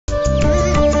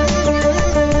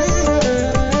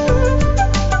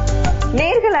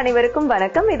அனைவருக்கும்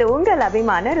வணக்கம். இது உங்கள்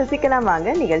அபிமான ருசிக்கலாம் வாங்க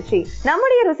நிகழ்ச்சி.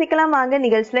 நம்முடைய ருசிக்கலாம் வாங்க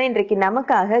நிகழ்ச்சியில இன்றைக்கு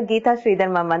நமக்காக கீதா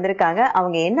ஸ்ரீதர் மேம் வந்திருக்காங்க.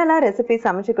 அவங்க என்னெல்லாம் ரெசிபி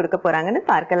சமைச்சு கொடுக்க போறாங்கன்னு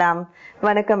பார்க்கலாம்.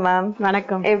 வணக்கம் மேம்.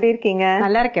 வணக்கம். எப்படி இருக்கீங்க?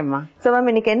 நல்லா இருக்கேம்மா. சோ மேம்,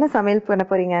 இன்னைக்கு என்ன சமையல் பண்ண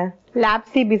போறீங்க?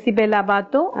 லாப்சி பிசி பெலே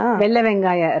பாத்தும் வெள்ளை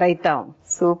வெங்காய ரைத்தாவும்.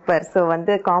 சூப்பர்.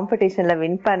 சோ காம்படிஷன்ல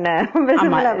வின் பண்ண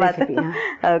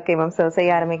ஓகே மேம். சோ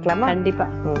செய்ய ஆரம்பிக்கலாமா? கண்டிப்பா.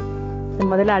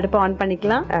 முதல்ல அடுப்பை ஆன்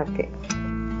பண்ணிக்கலாம். ஓகே.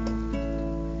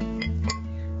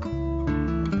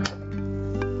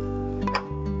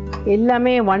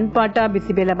 எல்லாமே ஒன் பார்ட்டா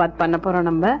பிசி பெலே பாத் பண்ண போறோம்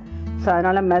நம்ம. சோ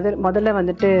அதனால முதல்ல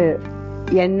வந்துட்டு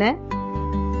எண்ணெய்,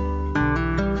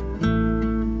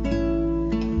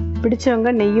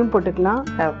 பிடிச்சவங்க நெய்யும் போட்டுக்கலாம்.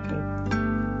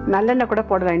 நல்லெண்ணெய் கூட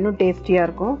போடலாம், இன்னும் டேஸ்டியா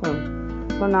இருக்கும்.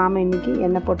 ஸோ நாம இன்னைக்கு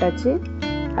எண்ணெய் போட்டாச்சு.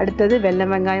 அடுத்தது வெள்ளை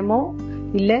வெங்காயமோ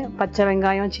இல்ல பச்சை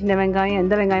வெங்காயம், சின்ன வெங்காயம்,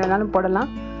 எந்த வெங்காயம் வேணாலும்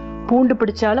போடலாம். பூண்டு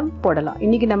பிடிச்சாலும் போடலாம்.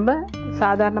 இன்னைக்கு நம்ம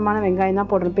சாதாரணமான வெங்காயம்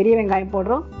தான் போடுறோம், பெரிய வெங்காயம்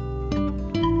போடுறோம்.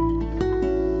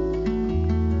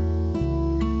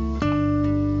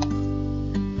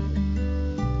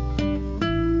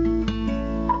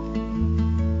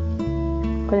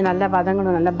 கொஞ்சம் நல்லா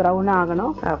வதங்கணும், நல்லா ப்ரௌனா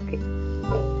ஆகணும். ஓகே.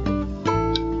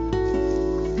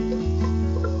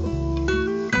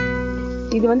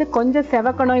 இது வந்து கொஞ்சம்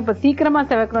செவக்கணும். இப்ப சீக்கிரமா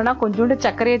செவக்கணும்னா கொஞ்சோண்டு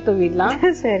சர்க்கரையை தூவிடலாம்.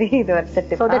 சரி, இது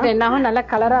எல்லாம் நல்லா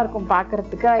கலரா இருக்கும்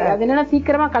பாக்குறதுக்கு. அது என்னன்னா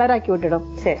சீக்கிரமா கலர் ஆக்கி விட்டுடும்.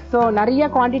 சோ நிறைய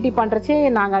குவான்டிட்டி பண்றச்சே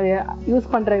நாங்க அது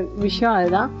யூஸ் பண்ற விஷயம்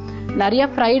அதுதான். நிறைய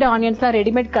ஃப்ரைடு ஆனியன்ஸ் தான்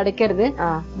ரெடிமேட் கிடைக்கிறது.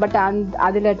 பட்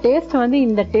அதுல டேஸ்ட் வந்து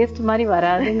இந்த டேஸ்ட் மாதிரி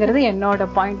வராதுங்கிறது என்னோட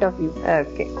பாயிண்ட் ஆஃப் வியூ.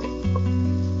 ஓகே.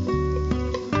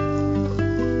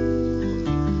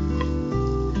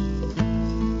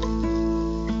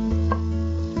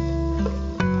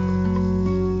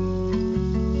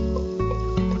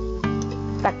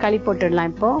 தக்காளி போட்டுடலாம்.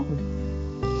 இப்போ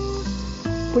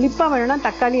புளிப்பா வேணும்னா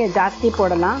தக்காளியை ஜாஸ்தி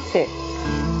போடலாம். சரி.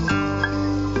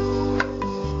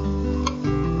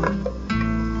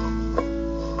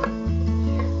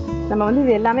 நம்ம வந்து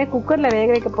இது எல்லாமே குக்கர்ல வேக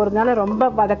வைக்க போறதுனால ரொம்ப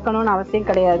வதக்கணும்னு அவசியம்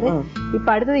கிடையாது. இப்ப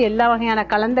அடுத்தது எல்லா வகையான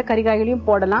கலந்த கறிகாய்களையும்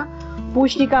போடலாம்.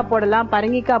 பூசணிக்காய் போடலாம்,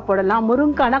 பரங்கிக்காய் போடலாம்.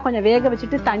 முருங்கானா கொஞ்சம் வேக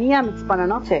வச்சுட்டு தனியா மிக்ஸ்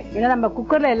பண்ணணும். ஏன்னா நம்ம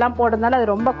குக்கர்ல எல்லாம் போடுறதுனால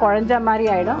அது ரொம்ப குழஞ்ச மாதிரி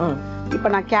ஆயிடும். இப்ப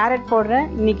நான் கேரட் போடுறேன்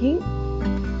இன்னைக்கு.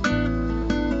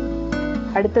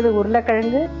 அடுத்தது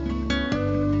உருளைக்கிழங்கு,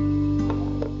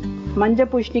 மஞ்சள்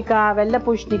பூசணிக்காய், வெள்ளை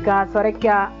பூசணிக்காய்,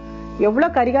 சொரைக்காய்.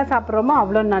 எவ்வளவு கறிகாய் சாப்பிடுறோமோ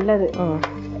அவ்வளவு நல்லது.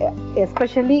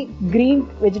 எஸ்பெஷலி கிரீன்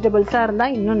வெஜிடபிள்ஸா இருந்தா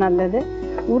இன்னும் நல்லது.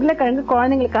 உருளைக்கிழங்கு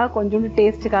குழந்தைங்களுக்காக கொஞ்சோண்டு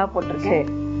டேஸ்டுக்காக போட்டிருக்கேன்.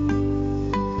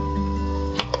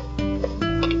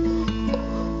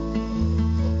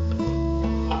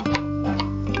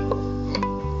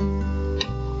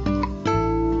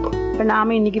 இப்ப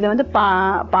நாம இன்னைக்கு இதை வந்து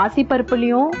பாசி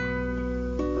பருப்புலயும்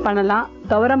பண்ணலாம்,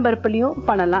 துவரம் பருப்புலயும்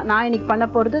பண்ணலாம். நான் இன்னைக்கு பண்ண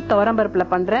போறது துவரம் பருப்புல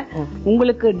பண்றேன்.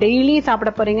 உங்களுக்கு டெய்லி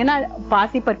சாப்பிட போறீங்கன்னா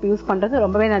பாசி பருப்பு யூஸ் பண்றது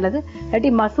ரொம்பவே நல்லது.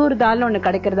 இல்லாட்டி மசூர் தால்னு ஒண்ணு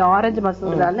கிடைக்கிறது, ஆரஞ்சு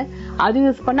மசூர் தால், அது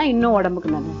யூஸ் பண்ணா இன்னும்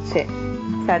உடம்புக்கு நல்லது. சரி.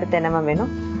 அடுத்து என்னமா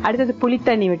வேணும்? அடுத்தது புளி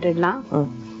தண்ணி விட்டுடலாம்.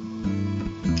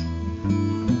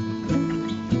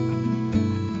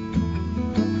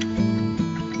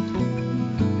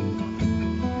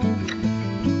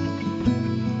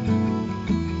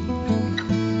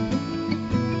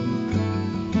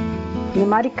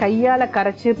 இந்த மாதிரி கையால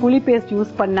கரைச்சு புளி பேஸ்ட்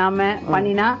யூஸ் பண்ணாம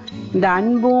பண்ணினா இந்த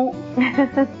அன்பும்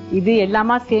இது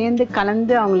எல்லாமா சேர்ந்து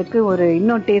கலந்து அவங்களுக்கு ஒரு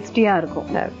இன்னும் டேஸ்டியா இருக்கும்.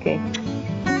 ஓகே.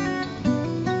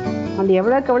 அந்த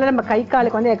எவ்வளவுக்கு எவ்வளவு நம்ம கை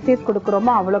காலுக்கு வந்து எக்ஸசைஸ்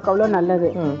கொடுக்கறோமோ அவ்வளவுக்கு அவ்வளவு நல்லது.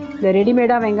 இந்த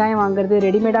ரெடிமேடா வெங்காயம் வாங்குறது,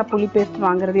 ரெடிமேடா புளி பேஸ்ட்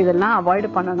வாங்குறது, இதெல்லாம் அவாய்ட்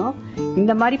பண்ணணும்.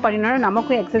 இந்த மாதிரி பண்ணினா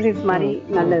நமக்கும் எக்ஸசைஸ் மாதிரி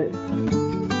நல்லது.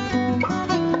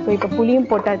 இப்ப புளியும்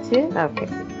போட்டாச்சு. ஓகே.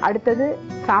 அடுத்தது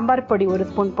சாம்பார் பொடி 1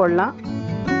 ஸ்பூன் போடலாம்.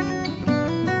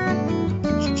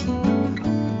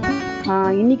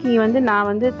 இன்னைக்கு வந்து நான்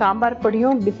வந்து சாம்பார்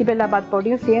பொடியும் பிசி பெலே பாத்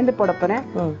பொடியும் சேர்ந்து போட போறேன்.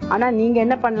 ஆனா நீங்க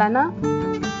என்ன பண்ணலாம்னா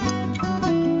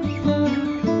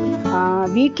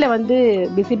வீட்டுல வந்து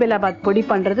பிசி பெலே பாத் பொடி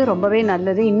பண்றது ரொம்பவே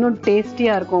நல்லது, இன்னும்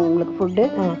டேஸ்டியா இருக்கும் உங்களுக்கு ஃபுட்டு.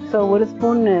 ஸோ 1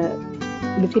 ஸ்பூன்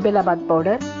பிசி பெலே பாத்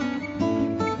பவுடர்.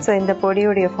 ஸோ இந்த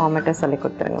பொடியுடைய ஃபார்மேட்டை சொல்லி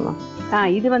கொடுத்துருங்கம்மா.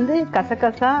 இது வந்து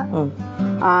கசகசா,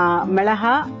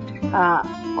 மிளகா,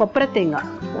 கொப்பரை தேங்காய்.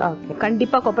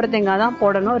 கண்டிப்பா கொப்பரை தேங்காய் தான்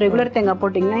போடணும். ரெகுலர் தேங்காய்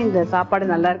போட்டீங்கன்னா இந்த சாப்பாடு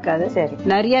நல்லா இருக்காது.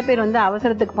 நிறைய பேர் வந்து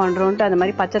அவசரத்துக்கு பண்றோம்ட்டு அந்த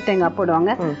மாதிரி பச்சை தேங்காய்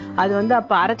போடுவாங்க. அது வந்து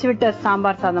அப்ப அரைச்சு விட்ட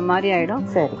சாம்பார் சாதம் மாதிரி ஆயிடும்.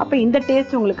 அப்ப இந்த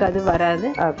டேஸ்ட் உங்களுக்கு அது வராது.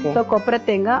 கொப்பரை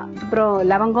தேங்காய், அப்புறம்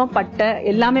லவங்கம், பட்டை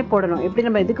எல்லாமே போடணும். எப்படி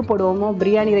நம்ம எதுக்கு போடுவோமோ,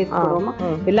 பிரியாணி ரைஸ் போடுவோமோ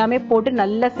எல்லாமே போட்டு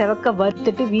நல்லா செவக்க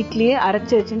வறுத்துட்டு வீட்லயே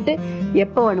அரைச்சு வச்சுட்டு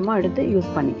எப்ப வேணுமோ எடுத்து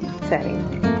யூஸ் பண்ணிக்கலாம். சரி.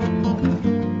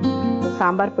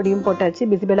 சாம்பார் பொடியும் போட்டாச்சு,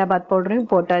 பிசி பெலே பாத் பவுடரையும்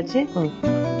போட்டாச்சு.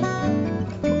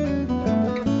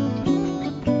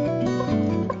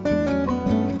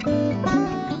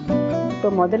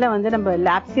 இப்போ முதல்ல வந்து நம்ம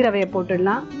லாப்ஸி ரவையை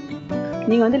போட்டுடலாம்.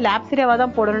 நீங்க வந்து லாப்ஸி ரவை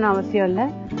தான் போடணும்னு அவசியம் இல்லை,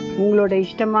 உங்களோட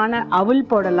இஷ்டமான அவல்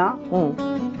போடலாம்.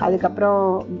 அதுக்கப்புறம்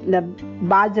இந்த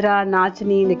பாஜ்ரா,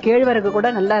 நாச்சினி, இந்த கேழ்வரகு கூட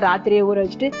நல்லா ராத்திரியே ஊற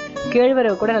வச்சுட்டு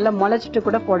கேழ்வரகு கூட நல்லா முளைச்சிட்டு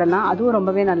கூட போடலாம், அதுவும்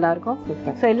ரொம்பவே நல்லா இருக்கும்.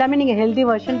 ஸோ எல்லாமே நீங்க ஹெல்தி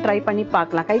வெர்ஷன் ட்ரை பண்ணி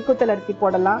பார்க்கலாம். கைக்குத்தல் அரிசி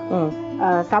போடலாம்,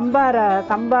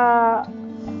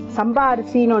 சம்பா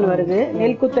அரிசின்னு ஒண்ணு வருது,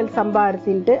 நெல்குத்தல் சம்பா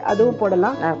அரிசின்ட்டு அதுவும்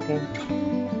போடலாம்.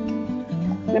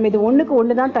 நம்ம இது ஒண்ணுக்கு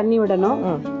ஒண்ணுதான் தண்ணி விடணும்,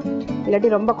 இல்லாட்டி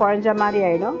ரொம்ப குழஞ்ச மாதிரி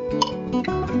ஆயிடும்.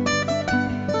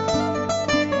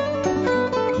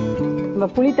 நம்ம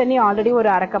புளி தண்ணி ஆல்ரெடி ஒரு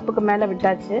 1/2 கப்புக்கு மேல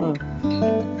விட்டாச்சு.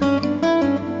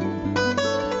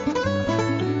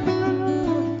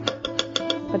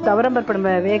 துவரம்பருப்பு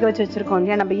நம்ம வேக வச்சு வச்சிருக்கோம்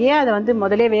இல்லையா, நம்ம ஏன் அதை வந்து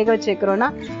முதலே வேக வச்சு வைக்கிறோம்னா,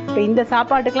 இப்ப இந்த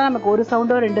சாப்பாட்டுக்குலாம் நமக்கு 1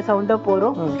 சவுண்டோ 2 சவுண்டோ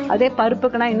போறோம். அதே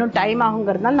பருப்புக்குனா இன்னும் டைம்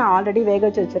ஆகுங்கிறதுனால நான் ஆல்ரெடி வேக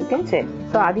வச்சு வச்சிருக்கேன். சரி,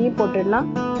 ஸோ அதையும் போட்டுடலாம்.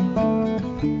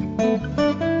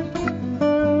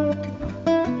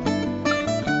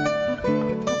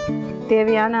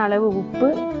 தேவையான அளவு உப்பு,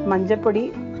 மஞ்சப்பொடி,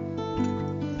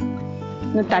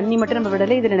 தண்ணி மட்டும் நம்ம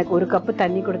விடல. இதுல எனக்கு 1 கப்பு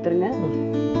தண்ணி கொடுத்துருங்க.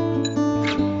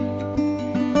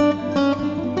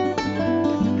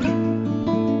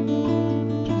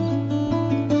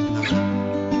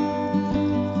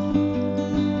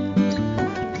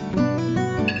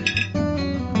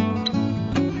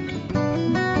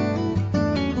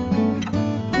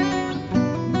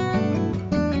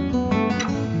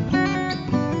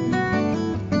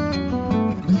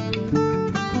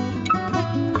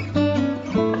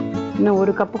 இன்னும்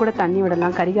 1 கப்பு கூட தண்ணி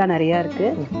விடலாம், கறிகா நிறைய இருக்கு.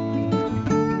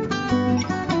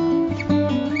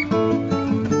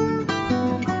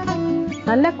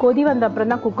 நல்லா கொதி வந்த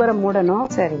அப்புறம் தான் குக்கரை மூடணும்.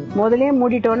 சரி, முதலே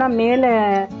மூடிட்டோம்னா மேல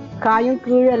காயும்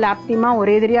கீழே லாப்டிமா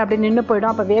ஒரே தெரியா அப்படியே நின்று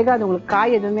போயிடும், அப்ப வேகாது, உங்களுக்கு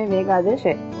காய் எதுவுமே வேகாது.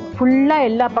 ஃபுல்லா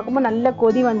எல்லா பக்கமும் நல்லா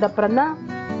கொதி வந்த அப்புறம் தான்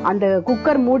அந்த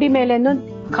குக்கர் மூடி மேல இருந்தும்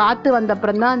காத்து வந்த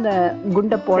அப்புறம் தான் அந்த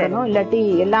குண்டை போடணும், இல்லாட்டி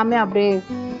எல்லாமே அப்படியே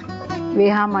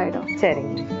வேகாம ஆயிடும்.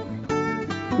 சரிங்க.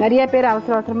 நிறைய பேர்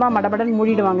அவசர அவசரமா மடமடன்னு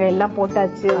மூடிடுவாங்க, எல்லாம்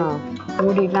போட்டாச்சு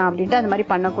மூடிடலாம் அப்படின்ட்டு. அந்த மாதிரி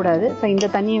பண்ணக்கூடாது. ஸோ இந்த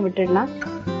தண்ணியை விட்டுடலாம்.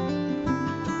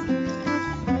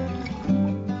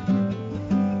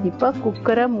 இப்ப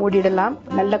குக்கரை மூடிடலாம்,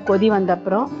 நல்ல கொதி வந்த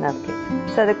அப்புறம். ஓகே,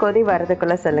 ஸோ அது கொதி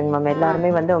வரதுக்குள்ள சொல்லுங்க மேம்.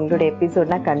 எல்லாருமே வந்து உங்களுடைய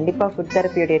எபிசோட்னா கண்டிப்பா ஃபுட்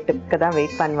தெரப்பியோடைய டிப்க்கு தான்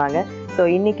வெயிட் பண்ணுவாங்க. ஸோ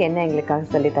இன்னைக்கு என்ன எங்களுக்காக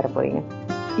சொல்லி தர போறீங்க?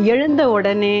 எழுந்த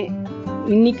உடனே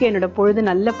இன்னைக்கு என்னோட பொழுது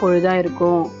நல்ல பொழுதா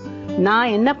இருக்கும்,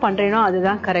 நான் என்ன பண்றேனோ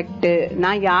அதுதான் கரெக்ட்,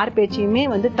 நான் யார் பேச்சையுமே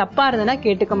வந்து தப்பா இருந்தேன்னா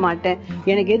கேட்டுக்க மாட்டேன்,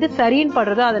 எனக்கு எது சரின்னு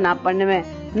படுறதோ அதை நான் பண்ணுவேன்,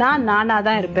 நான் நானா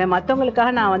தான் இருப்பேன்,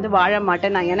 மற்றவங்களுக்காக நான் வந்து வாழ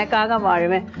மாட்டேன், நான் எனக்காக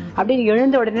வாழுவேன் அப்படின்னு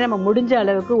எழுந்த உடனே நம்ம முடிஞ்ச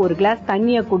அளவுக்கு 1 கிளாஸ்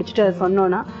தண்ணியை குடிச்சிட்டு அதை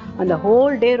சொன்னோம்னா அந்த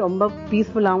ஹோல் டே ரொம்ப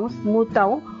பீஸ்ஃபுல்லாகவும்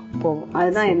ஸ்மூத்தாகவும் போகும்.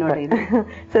 அதுதான் என்னோட இது.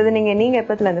 ஸோ இது நீங்க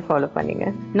எப்பத்துல இருந்து ஃபாலோ பண்ணீங்க?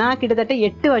 நான் கிட்டத்தட்ட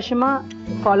 8 வருஷமா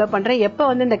ஃபாலோ பண்றேன். எப்ப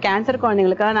வந்து இந்த கேன்சர்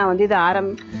குழந்தைங்களுக்காக நான் வந்து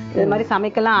இது மாதிரி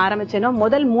சமைக்கலாம் ஆரம்பிச்சேனோ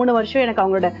முதல் 3 வருஷம் எனக்கு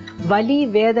அவங்களோட வலி,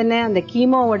 வேதனை, அந்த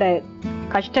கீமோவோட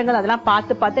கஷ்டங்கள் அதெல்லாம்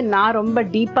பார்த்து நான் ரொம்ப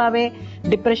டீப்பாவே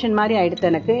டிப்ரெஷன் மாதிரி ஆயிடுது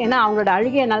எனக்கு. ஏன்னா அவங்களோட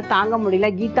அழுகை என்னால தாங்க முடியல.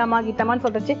 கீதாமான்னு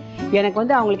சொல்றச்சு எனக்கு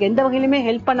வந்து அவங்களுக்கு எந்த வகையிலுமே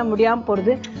ஹெல்ப் பண்ண முடியாம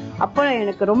போறது. அப்போ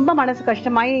எனக்கு ரொம்ப மனசு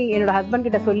கஷ்டமாயி என்னோட ஹஸ்பண்ட்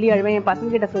கிட்ட சொல்லி அழுவேன், என் பசங்க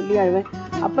கிட்ட சொல்லி அழுவேன்.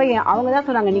 அப்ப அவங்கதான்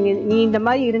சொன்னாங்க, நீ இந்த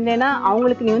மாதிரி இருந்தேன்னா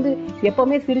அவங்களுக்கு நீ வந்து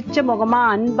எப்பவுமே சிரிச்ச முகமா,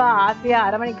 அன்பா, ஆசையா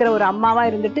அரவணைக்கிற ஒரு அம்மாவா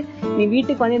இருந்துட்டு நீ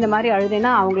வீட்டுக்கு வந்து இந்த மாதிரி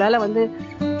அழுதேன்னா அவங்களால வந்து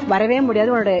வரவே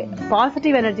முடியாது. உன்னோட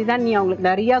பாசிட்டிவ் எனர்ஜி தான் நீ அவங்களுக்கு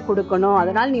நிறைய கொடுக்கணும்.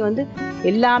 அதனால நீ வந்து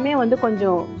எல்லாமே வந்து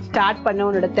கொஞ்சம் ஸ்டார்ட் பண்ண,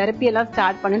 உன்னோட தெரப்பி எல்லாம்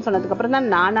ஸ்டார்ட் பண்ணுன்னு சொன்னதுக்கு அப்புறம்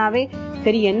தான் நானாவே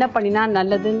சரி என்ன பண்ணினா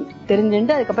நல்லதுன்னு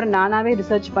தெரிஞ்சுட்டு அதுக்கப்புறம் நானாவே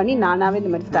ரிசர்ச் பண்ணி நானாவே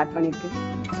இந்த மாதிரி ஸ்டார்ட் பண்ணிருக்கேன்.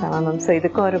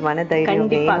 இதுக்கும் ஒரு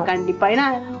மனதைரியம். கண்டிப்பா. ஏன்னா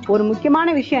ஒரு முக்கியமான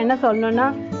விஷயம் என்ன சொல்லணும்னா,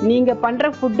 நீங்க பண்ற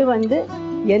ஃபுட்டு வந்து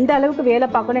எந்த அளவுக்கு வேலை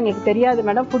பார்க்கணும் எங்களுக்கு தெரியாது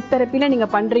மேடம். ஃபுட் தெரப்பில நீங்க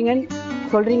பண்றீங்கன்னு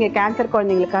சொல்றீங்க கேன்சர்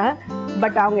குழந்தைங்களுக்காக,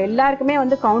 பட் அவங்க எல்லாருக்குமே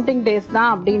வந்து கவுண்டிங் டேஸ்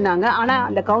தான் அப்படின்னாங்க. ஆனா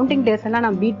அந்த கவுண்டிங் டேஸ் எல்லாம்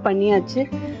நான் பீட் பண்ணியாச்சு.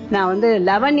 நான் வந்து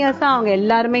 11 இயர்ஸா அவங்க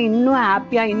எல்லாருமே இன்னும்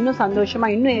ஹாப்பியா, இன்னும் சந்தோஷமா,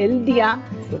 இன்னும் ஹெல்தியா,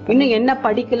 இன்னும் என்ன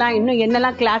படிக்கலாம், இன்னும்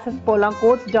என்னெல்லாம் கிளாஸஸ் போகலாம்,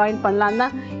 கோர்ஸ் ஜாயின் பண்ணலாம்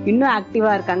தான் இன்னும்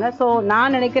ஆக்டிவா இருக்காங்க. ஸோ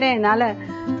நான் நினைக்கிறேன் என்னால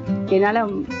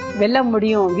வெல்ல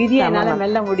முடியும், விதியை என்னால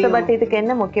வெல்ல முடியும். பட் இதுக்கு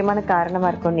என்ன முக்கியமான காரணமா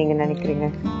இருக்கும் நீங்க நினைக்கிறீங்க?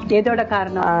 எதோட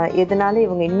காரணம்? எதனால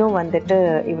இவங்க இன்னும் வந்துட்டு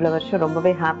இவ்வளவு வருஷம்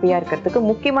ரொம்பவே ஹாப்பியா இருக்கிறதுக்கு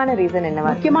முக்கியமான ரீசன் என்ன?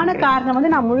 முக்கியமான காரணம்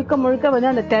வந்து நான் முழுக்க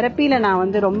வந்து அந்த தெரப்பில நான்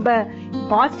வந்து ரொம்ப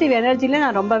பாசிட்டிவ் எனர்ஜில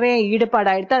நான் ரொம்பவே ஈடுபாடு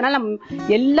ஆயிடுச்சு. அதனால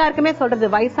எல்லாருக்குமே சொல்றது,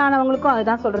 வயசானவங்களுக்கும்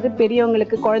அதுதான் சொல்றது,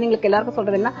 பெரியவங்களுக்கு, குழந்தைங்களுக்கு எல்லாருக்கும்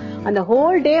சொல்றதுன்னா, அந்த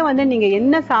ஹோல் டே வந்து நீங்க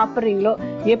என்ன சாப்பிடுறீங்களோ,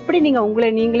 எப்படி நீங்க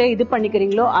உங்களை நீங்களே இது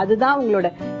பண்ணிக்கிறீங்களோ அதுதான் உங்களோட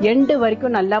எண்டு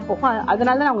வரைக்கும் நல்லா போகும்.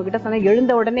 அதனாலதான் நான் உங்ககிட்ட சொன்னேன்,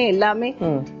 எழுந்த உடனே எல்லாமே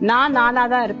நானா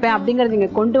தான் இருப்பேன் அப்படிங்கறது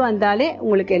நீங்க கொண்டு வந்தாலே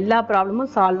உங்களுக்கு எல்லா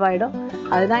ப்ராப்ளமும் சால்வ் ஆயிடும்.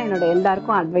 அதுதான் என்னோட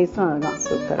எல்லாருக்கும் அட்வைஸும்.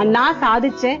 அதுதான் நான்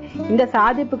சாதிச்சேன். இந்த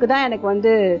சாதிப்புக்கு தான் எனக்கு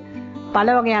வந்து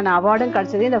பல வகையான அவார்டும்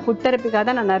கிடைச்சது. இந்த ஃபுட் தெரப்பிக்காக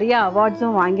தான் நான் நிறைய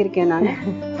அவார்ட்ஸும் வாங்கியிருக்கேன் நான்.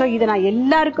 ஸோ இதை நான்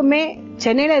எல்லாருக்குமே,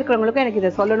 சென்னையில இருக்கிறவங்களுக்கும் எனக்கு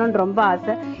இதை சொல்லணும்னு ரொம்ப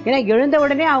ஆசை. ஏன்னா எழுந்த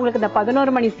உடனே அவங்களுக்கு இந்த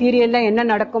 11 மணி சீரியல்ல என்ன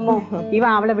நடக்குமோ,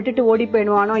 இவன் அவளை விட்டுட்டு ஓடி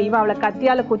போயிடுவானோ, இவன் அவளை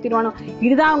கத்தியால குத்திடுவானோ,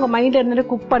 இதுதான் அவங்க மைண்ட்ல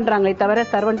இருந்துட்டு குக் பண்றாங்களே தவிர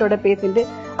சர்வெண்டோட பேசிட்டு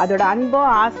அதோட அன்போ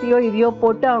ஆசையோ இதையோ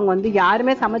போட்டு அவங்க வந்து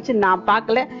யாருமே சமைச்சு நான்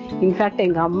பார்க்கல. இன்ஃபேக்ட்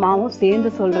எங்க அம்மாவும்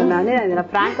சேர்ந்து சொல்றேன். நான்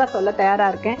இதில் பிராங்கா சொல்ல தயாரா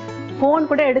இருக்கேன். போன்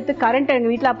கூட எடுத்து கரண்ட் எங்க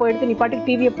வீட்டுல போய் எடுத்து நீ பாட்டுக்கு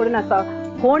டிவியை போட்டு நான்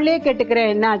போன்லயே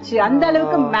கேட்டுக்கிறேன் என்ன ஆச்சு. அந்த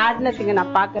அளவுக்கு மேட்னஸ் இங்க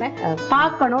நான் பாக்குறேன்.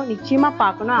 பார்க்கணும், நிச்சயமா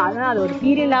பார்க்கணும். அதனால அது ஒரு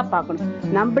சீரியலா பார்க்கணும்.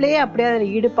 நம்மளே அப்படியே அதுல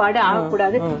ஈடுபாடு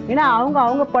ஆகக்கூடாது. ஏன்னா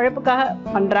அவங்க பழப்புக்காக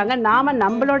பண்றாங்க. நாம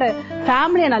நம்மளோட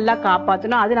ஃபேமிலியை நல்லா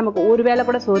காப்பாற்றணும். அது நமக்கு ஒரு வேளை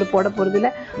கூட சோறு போட போறது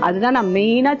இல்ல. அதுதான் நான்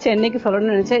மெயினா சென்னைக்கு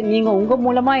சொல்லணும்னு நினைச்சேன். நீங்க உங்க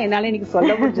மூலமா என்னால இன்னைக்கு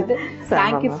சொல்ல முடிஞ்சது.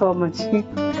 Thank you so much.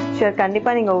 ஷூர்,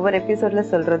 கண்டிப்பா நீங்க ஒவ்வொரு எபிசோட்ல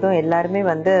சொல்றதும் எல்லாருமே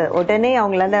வந்து உடனே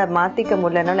அவங்களால மாத்திக்க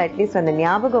முடியலனாலும் அட்லீஸ்ட் அந்த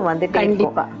ஞாபகம் வந்துட்டு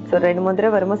கண்டிப்பா 2-3 தடவை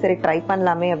வரும்போது சரி ட்ரை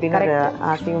பண்ணலாமே அப்படின்னு ஒரு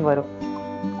ஆசையும் வரும்.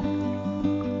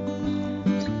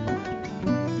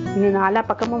 இன்னும் 4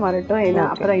 பக்கமும் வரட்டும். ஏன்னா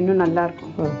அப்புறம் இன்னும் நல்லா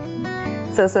இருக்கும்.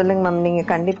 சோ சொல்லுங்க மேம், நீங்க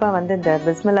கண்டிப்பா வந்து இந்த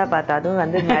பிஸ்மில்லா பாத், அதுவும்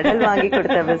வந்து மெடல் வாங்கி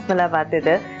கொடுத்த பிஸ்மில்லா பாத்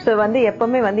இது. சோ வந்து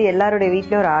எப்பவுமே வந்து எல்லாருடைய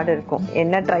வீட்லயும் ஒரு ஆர்டர் இருக்கும்.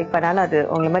 என்ன ட்ரை பண்ணாலும் அது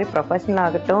உங்களை மாதிரி ப்ரொஃபஷனல்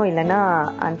ஆகட்டும் இல்லைன்னா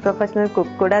அன்ப்ரொஃபஷனல்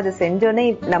குக் கூட அது செஞ்சோன்னே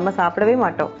நம்ம சாப்பிடவே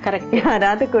மாட்டோம். கரெக்ட்.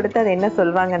 யாராவது கொடுத்து அது என்ன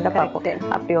சொல்வாங்கன்னு பார்ப்போம்.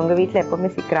 அப்படி உங்க வீட்டுல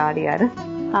எப்பவுமே சீக்கிரம் ஆடி யாரு?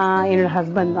 என்னோட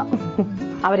ஹஸ்பண்ட் தான்.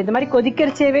 அவர் இந்த மாதிரி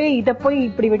கொதிக்கிறச்சேவே இதை போய்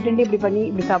இப்படி விட்டு இப்படி பண்ணி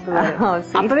இப்படி சாப்பிடுவாரு.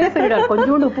 அப்பவே சொல்லிடுவாரு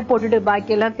கொஞ்சோண்டு உப்பு போட்டுட்டு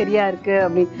பாக்கி எல்லாம் சரியா இருக்கு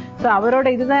அப்படின்னு. சோ அவரோட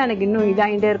இதுதான் எனக்கு இன்னும்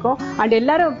இதாகிட்டே இருக்கும். அண்ட்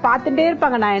எல்லாரும் பார்த்துட்டே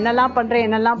இருப்பாங்க நான் என்னெல்லாம்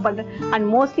பண்றேன். அண்ட்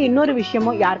மோஸ்ட்லி இன்னொரு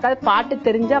விஷயமும், யாருக்காவது பாட்டு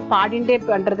தெரிஞ்சா பாடிண்டே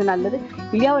பண்றது நல்லது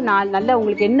இல்லையா. ஒரு நல்ல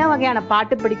உங்களுக்கு என்ன வகையான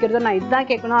பாட்டு பிடிக்கிறதோ, நான் இதுதான்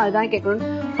கேட்கணும் அதுதான் கேட்கணும்.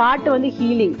 பாட்டு வந்து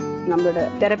ஹீலிங், நம்மளோட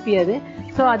தெரப்பி அது.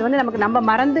 சோ அது வந்து நமக்கு நம்ம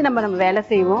மறந்து நம்ம வேலை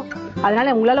செய்வோம்.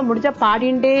 அதனால உங்களால முடிஞ்சா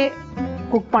பாடிண்டே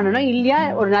குக் பண்ணணும். இல்லையா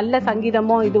ஒரு நல்ல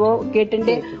சங்கீதமோ இதுவோ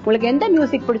கேட்டுட்டே, உங்களுக்கு எந்த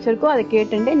மியூசிக் பிடிச்சிருக்கோ அதை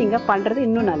கேட்டுட்டே நீங்க பண்றது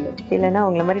இன்னும் நல்லது. இல்லைன்னா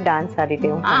உங்களை மாதிரி டான்ஸ்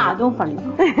ஆடிட்டே அதுவும்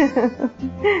பண்ணலாம்.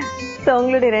 சோ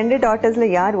உங்களுடைய 2 டாட்டர்ஸ்ல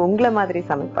யார் உங்களை மாதிரி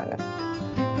சமைப்பாங்க?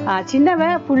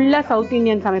 சின்னவ ஃபுல்லா சவுத்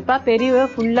இந்தியன் சமைப்பா, பெரியவ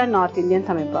ஃபுல்லா நார்த் இந்தியன்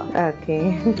சமைப்பா. ஓகே.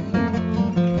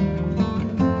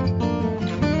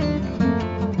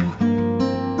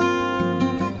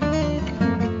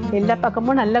 எல்லா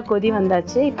பக்கமும் நல்லா கொதி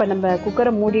வந்தாச்சு. இப்ப நம்ம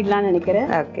குக்கரை மூடிடலாம்னு நினைக்கிறேன்.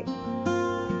 ஓகே.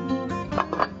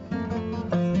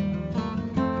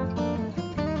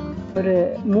 ஒரு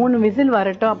 3 விசில்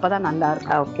வரட்டும், அப்பதான் நல்லா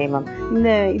இருக்கும். Okay ma'am.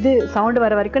 இந்த இது சவுண்ட்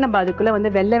வர வரைக்கும் நம்ம அதுக்குள்ள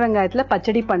வந்து வெள்ளை வெங்காயத்துல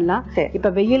பச்சடி பண்ணலாம்.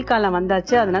 இப்ப வெயில் காலம்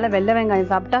வந்தாச்சு, அதனால வெள்ளை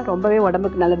வெங்காயம் சாப்பிட்டா ரொம்பவே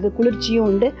உடம்புக்கு நல்லது, குளிர்ச்சியும்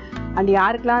உண்டு. அண்ட்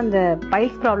யாருக்கெல்லாம் இந்த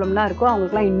பைல்ஸ் ப்ராப்ளம்லாம் இருக்கோ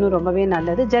அவங்களுக்குலாம் இன்னும் ரொம்பவே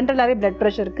நல்லது. ஜென்ரலாவே பிளட்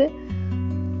ப்ரெஷருக்கு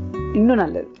இன்னும்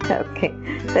நல்லது. ஓகே.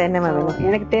 என்ன மேம்,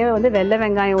 எனக்கு தேவை வந்து வெள்ளை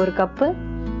வெங்காயம் 1 கப்பு.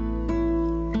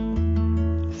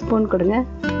 ஸ்பூன் கொடுங்க.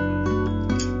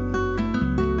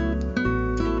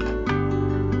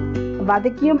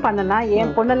 வதக்கியும் பண்ணலாம்.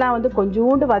 என் பொண்ணெல்லாம் வந்து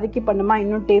கொஞ்சோண்டு வதக்கி பண்ணுமா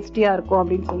இன்னும் டேஸ்டியா இருக்கும்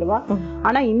அப்படின்னு சொல்லுவா.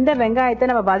 ஆனா இந்த வெங்காயத்தை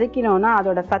நம்ம வதக்கினோம்னா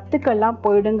அதோட சத்துக்கள்லாம்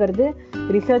போயிடுங்கிறது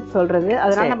ரிசர்ச் சொல்றது.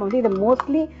 அதனால நம்ம வந்து இதை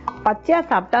மோஸ்ட்லி பச்சையா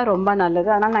சாப்பிட்டா ரொம்ப நல்லது.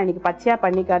 அதனால நான் இன்னைக்கு பச்சையா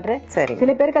பண்ணி காட்டுறேன்.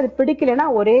 சில பேருக்கு அது பிடிக்கலன்னா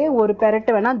ஒரே ஒரு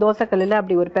பெரட்டு வேணா தோசைக்கல்லுல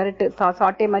அப்படி ஒரு பெரட்டு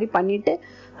சாட்டே மாதிரி பண்ணிட்டு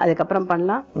அதுக்கப்புறம்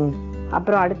பண்ணலாம்.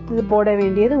 அப்புறம் அடுத்தது போட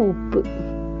வேண்டியது உப்பு,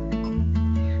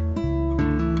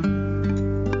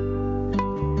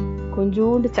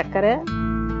 கொஞ்சோண்டு சர்க்கரை,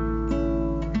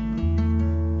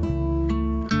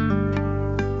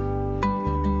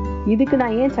 இதுக்கு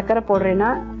நான் ஏன் சர்க்கரை போடுறேன்னா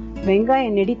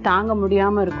வெங்காயம் நெடி தாங்க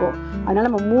முடியாம இருக்கும். அதனால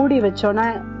நம்ம மூடி வச்சோன்னா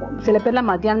சில பேர்லாம்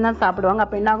மத்தியானம் தான் சாப்பிடுவாங்க.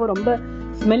 அப்ப என்ன ஆகும், ரொம்ப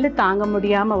ஸ்மெல்லு தாங்க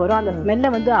முடியாம வரும். அந்த ஸ்மெல்ல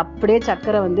வந்து அப்படியே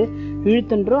சர்க்கரை வந்து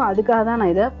இழுத்துன்றோம். அதுக்காக தான்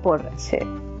நான் இதை போடுறேன். சரி,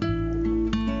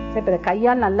 இப்ப இதை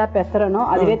கையால் நல்லா பெசறணும்,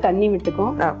 அதுவே தண்ணி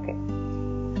விட்டுக்கும். ஓகே.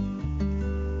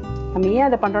 நம்ம ஏன்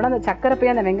அதை பண்றோம்னா அந்த சக்கரை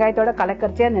போய் அந்த வெங்காயத்தோட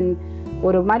கலக்கரிச்சே அந்த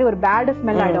ஒரு மாதிரி ஒரு பேட்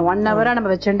ஸ்மெல் ஆயிடும். 1 ஹவரா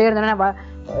நம்ம வச்சுட்டே இருந்தோம்னா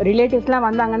ரிலேட்டிவ்ஸ் எல்லாம்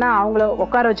வந்தாங்கன்னா அவங்கள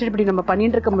உட்கார வச்சுட்டு இப்படி நம்ம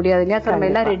பண்ணிட்டு இருக்க முடியாது இல்லையா. நம்ம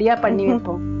எல்லாம் ரெடியா பண்ணி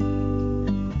வைப்போம்.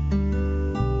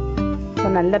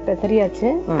 நல்ல பெசரியாச்சு,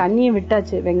 தண்ணியும்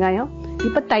விட்டாச்சு வெங்காயம்.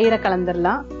 இப்ப தயிரை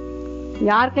கலந்துடலாம்.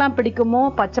 யாருக்கெல்லாம் பிடிக்குமோ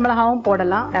பச்சை மிளகாவும்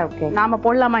போடலாம். நாம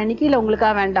போடலாமா இன்னைக்கு, இல்ல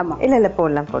உங்களுக்காக வேண்டாமா? இல்ல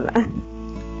போடலாம்.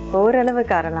 ஓரளவு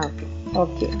காரலாம்.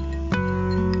 ஓகே.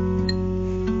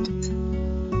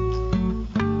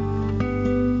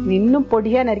 இன்னும்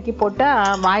பொடியா நறுக்கி போட்டா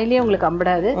வாயிலே உங்களுக்கு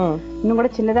அம்பிடாது. இன்னும் கூட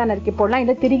சின்னதா நறுக்கி போடலாம்,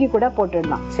 இல்ல திருகி கூட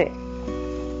போட்டுடலாம். சரி,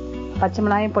 பச்சை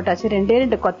மிளகாயும் போட்டாச்சு.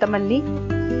 2 கொத்தமல்லி,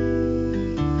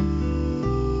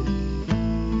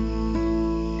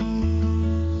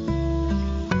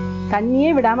 தண்ணியே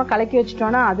விடாம கலக்கி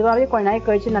வச்சுட்டோம்னா அதுவாவே கொஞ்ச நாள்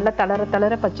கழிச்சு நல்லா தளர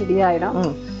தளர பச்சடி ஆயிடும்.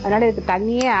 அதனால இதுக்கு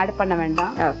தண்ணியே ஆட் பண்ண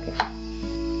வேண்டாம். ஓகே.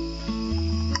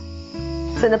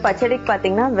 இந்த பச்சடிக்கு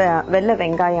பாத்தீங்கன்னா வெள்ளை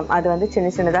வெங்காயம் அது வந்து சின்ன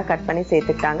சின்னதா கட் பண்ணி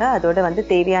சேர்த்துக்கிட்டாங்க. அதோட வந்து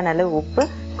தேவையான அளவு உப்பு,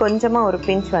 கொஞ்சமா ஒரு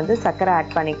பிஞ்ச் வந்து சர்க்கரை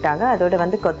ஆட் பண்ணிக்கிட்டாங்க. அதோட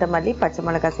வந்து கொத்தமல்லி, பச்சை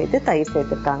மிளகாய் சேர்த்து தயிர்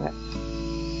சேர்த்துருக்காங்க.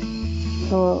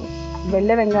 ஸோ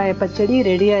வெள்ளை வெங்காய பச்சடி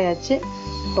ரெடி ஆயாச்சு.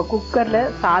 இப்போ குக்கர்ல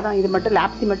சாதம் இது மட்டும்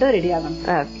லாப்சி மட்டும் ரெடி ஆகணும்.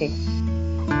 ஓகே.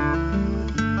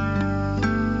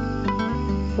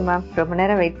 சும்மா ரொம்ப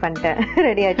நேரம் வெயிட் பண்ணிட்டேன்.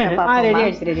 ரெடி ஆயிடுச்சு. ரெடி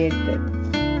ஆயிடுச்சு ரெடி ஆயிடுச்சு.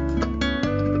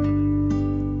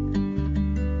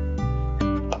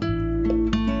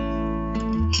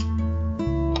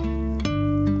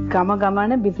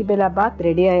 கமகமான பிசிபெலா பாத்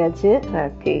ரெடி ஆயாச்சு.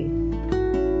 ஓகே.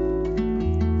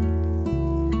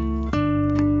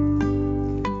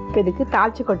 இதுக்கு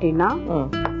தாளிச்சு கொட்டினா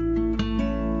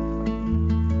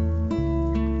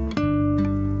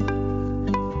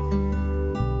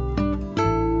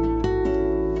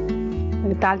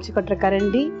தாளிச்சு கொட்டுற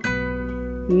கரண்டி,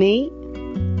 நெய்,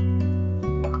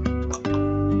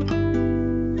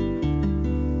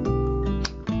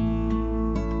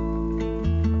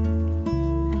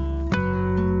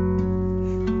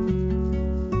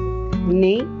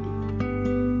 நெய்,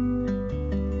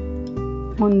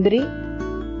 முந்திரி,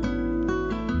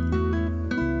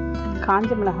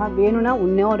 காஞ்ச மிளகாய் வேணும்னா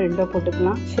ஒன்னோ ரெண்டோ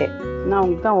போட்டுக்கலாம். சரி, நான்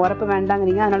உங்களுக்கு தான் உரப்பு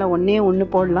வேண்டாங்கிறீங்க, அதனால ஒன்னே ஒண்ணு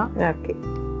போடலாம். ஓகே.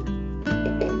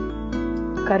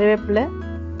 கருவேப்பிலை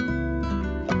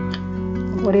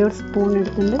ஒரே ஒரு ஸ்பூன்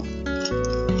எடுத்துட்டு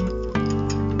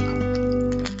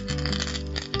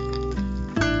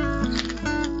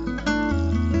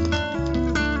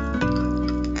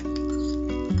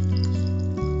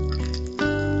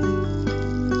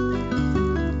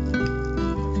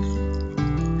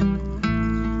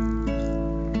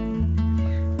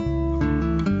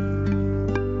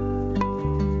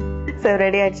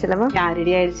ரெடி ஆயிடுச்சுலமா?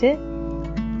 ரெடி ஆயிடுச்சு.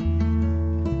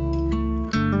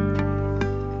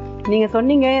 நீங்க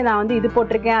சொன்னீங்க நான் வந்து இது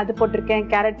போட்டிருக்கேன், அது போட்டிருக்கேன்,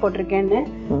 கேரட் போட்டிருக்கேன்னு.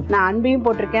 நான் அன்பையும்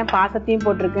போட்டிருக்கேன், பாசத்தையும்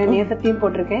போட்டிருக்கேன், நேசத்தையும்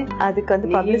போட்டிருக்கேன். அதுக்கு வந்து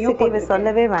பப்ளிசிட்டி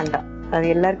சொல்லவே வேண்டாம். அது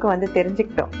எல்லாருக்கும் வந்து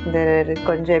தெரிஞ்சுக்கிட்டோம் இந்த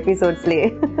கொஞ்சம் எபிசோட்ஸ்லயே.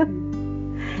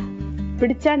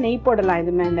 பிடிச்சா நெய் போடலாம்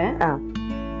இது மேல.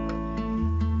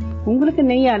 உங்களுக்கு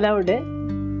நெய் அலவுடு.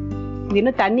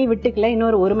 இன்னும் தண்ணி விட்டுக்கல,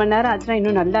 இன்னொரு 1 மணி நேரம் ஆச்சுன்னா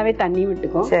இன்னும் நல்லாவே தண்ணி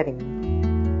விட்டுக்கும். சரி.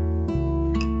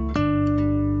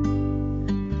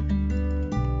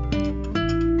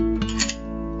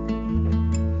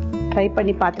 ட்ரை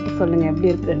பண்ணி பார்த்துட்டு சொல்லுங்க எப்படி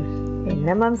இருக்குன்னு.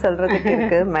 என்ன மேம் சொல்றதுக்கு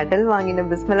இருக்கு, மெடல் வாங்கின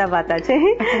பிஸ்மில்லா பார்த்தாச்சு.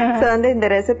 சோ வந்து இந்த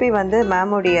ரெசிபி வந்து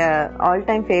மேமுடைய ஆல்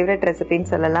டைம் ஃபேவரட்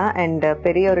ரெசிபின்னு சொல்லலாம். அண்ட்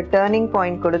பெரிய ஒரு டர்னிங்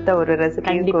பாயிண்ட் கொடுத்த ஒரு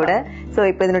ரெசிபியும் கூட. சோ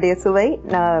இப்போ இதனுடைய சுவை,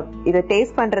 நான் இதை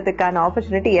டேஸ்ட் பண்றதுக்கான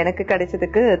ஆப்பர்ச்சுனிட்டி எனக்கு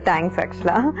கிடைச்சதுக்கு தேங்க்ஸ்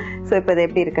ஆக்சுவலா. சோ இப்போ இது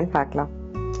எப்படி இருக்குன்னு பார்க்கலாம்.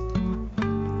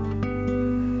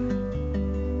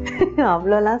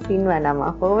 அவ்வளோலாம் சீன் வேணாமா,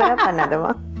 ஓவரா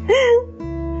பண்ணாதமா.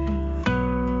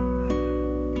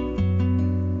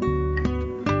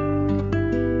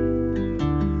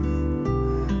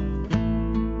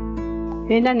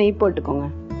 வேணா நெய் போட்டுக்கோங்க.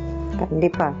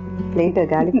 கண்டிப்பா பிளேட்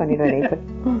காலி பண்ணிடுவேன் நெய் போட்டு.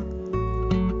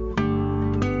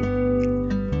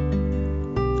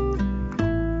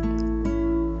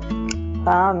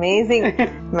 அமேசிங்.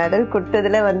 மெடல்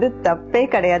கொடுத்ததுல வந்து தப்பே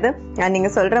கிடையாது.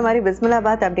 நீங்க சொல்ற மாதிரி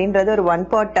பிஸ்மில்லாபாத் அப்படின்றது ஒரு 1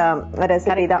 pot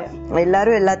ரெசிபி தான்.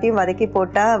 எல்லாரும் எல்லாத்தையும் வதக்கி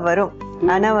போட்டா வரும்.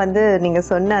 ஆனா வந்து நீங்க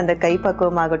சொன்ன அந்த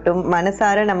கைப்பக்குவம் ஆகட்டும்,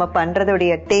 மனசார நம்ம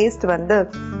பண்றதுடைய டேஸ்ட் வந்து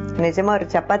நிஜமா ஒரு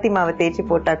சப்பாத்தி மாவை தேய்ச்சி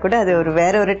போட்டா கூட அது ஒரு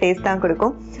வேற ஒரு டேஸ்ட் தான்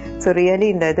கொடுக்கும். ஸோ ரியலி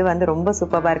இந்த இது வந்து ரொம்ப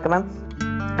சூப்பரா இருக்கு மேம்.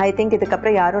 ஐ திங்க்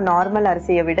இதுக்கப்புறம் யாரும் நார்மல்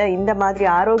அரிசியை விட இந்த மாதிரி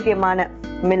ஆரோக்கியமான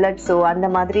மில்லட்ஸோ அந்த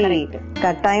மாதிரி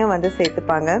கட்டாயம் வந்து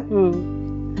சேர்த்துப்பாங்க.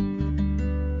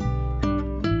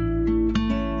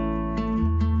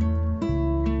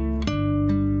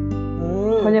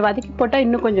 கொஞ்சம் வதக்கி போட்டா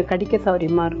இன்னும் கொஞ்சம் கடிக்க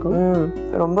சௌரியமா இருக்கும்.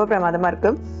 ரொம்ப பிரமாதமா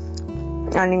இருக்கு.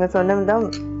 நீங்க சொன்னதுதான்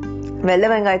வெள்ளை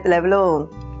வெங்காயத்துல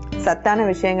எவ்வளவு சத்தான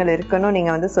விஷயங்கள் இருக்குன்னு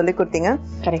நீங்க வந்து சொல்லி கொடுத்தீங்க.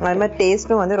 அது மாதிரி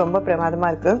டேஸ்டும் வந்து ரொம்ப பிரமாதமா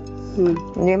இருக்கு.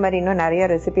 இதே மாதிரி இன்னும் நிறைய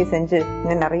ரெசிபி செஞ்சு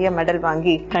இன்னும் நிறைய மெடல்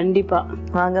வாங்கி கண்டிப்பா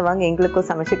வாங்க வாங்க எங்களுக்கும்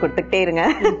சமைச்சு கொடுத்துட்டே இருங்க.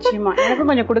 நிச்சயமா எனக்கும்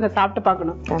கொஞ்சம் கொடுங்க, சாப்பிட்டு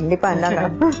பார்க்கணும். கண்டிப்பா இருந்தாங்க.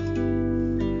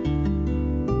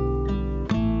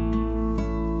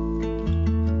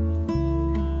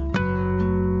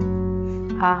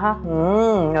 ஆஹா,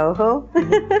 ஓஹோ,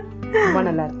 ரொம்ப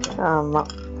நல்லா இருக்கு. ஆமா.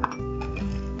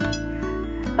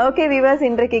 ஓகே வியூவர்ஸ்,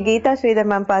 இன்றைக்கு கீதா ஸ்ரீதர்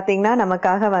மேம் பாத்தீங்கன்னா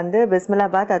நமக்காக வந்து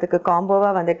பிஸ்மில்லாபாத் அதுக்கு காம்போவா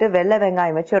வந்துட்டு வெள்ளை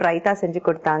வெங்காயம் வச்சு ரைத்தா செஞ்சு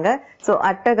கொடுத்தாங்க. ஸோ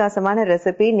அட்டகாசமான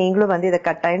ரெசிபி. நீங்களும் வந்து இதை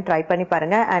கட்டாயம் ட்ரை பண்ணி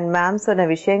பாருங்க. அண்ட் மேம் சொன்ன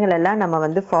விஷயங்கள் எல்லாம் நம்ம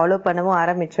வந்து ஃபாலோ பண்ணவும்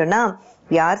ஆரம்பிச்சோம்னா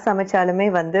யார் சமைச்சாலுமே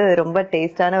வந்து ரொம்ப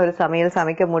டேஸ்டான ஒரு சமையல்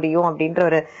சமைக்க முடியும் அப்படின்ற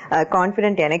ஒரு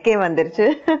கான்பிடென்ட் எனக்கே வந்துருச்சு.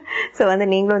 சோ வந்து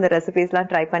நீங்களும் இந்த ரெசிபிஸ் எல்லாம்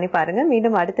ட்ரை பண்ணி பாருங்க.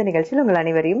 மீண்டும் அடுத்த நிகழ்ச்சியில் உங்கள்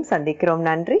அனைவரையும் சந்திக்கிறோம்.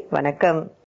 நன்றி, வணக்கம்.